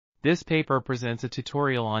This paper presents a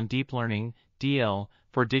tutorial on deep learning, DL,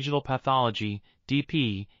 for digital pathology,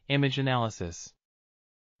 DP, image analysis.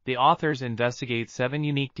 The authors investigate 7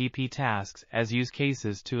 unique DP tasks as use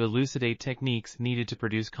cases to elucidate techniques needed to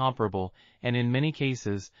produce comparable, and in many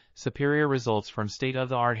cases, superior results from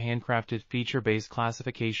state-of-the-art handcrafted feature-based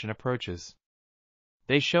classification approaches.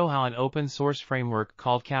 They show how an open-source framework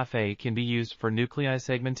called Caffe can be used for nuclei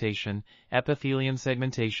segmentation, epithelium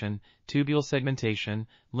segmentation, tubule segmentation,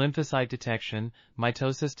 lymphocyte detection,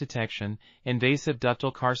 mitosis detection, invasive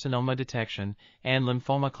ductal carcinoma detection, and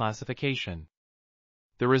lymphoma classification.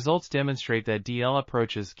 The results demonstrate that DL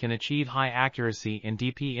approaches can achieve high accuracy in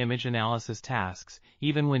DP image analysis tasks,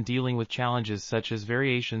 even when dealing with challenges such as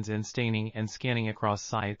variations in staining and scanning across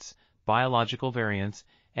sites, biological variants,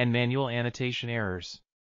 and manual annotation errors.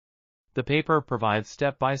 The paper provides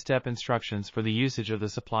step-by-step instructions for the usage of the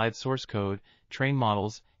supplied source code, train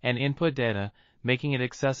models, and input data, making it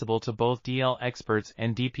accessible to both DL experts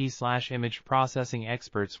and DP/image processing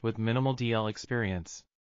experts with minimal DL experience.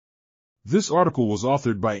 This article was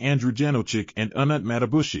authored by Janowczyk and Anant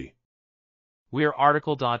Madabhushi. We're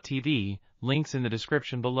RTCLTV, links in the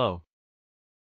description below.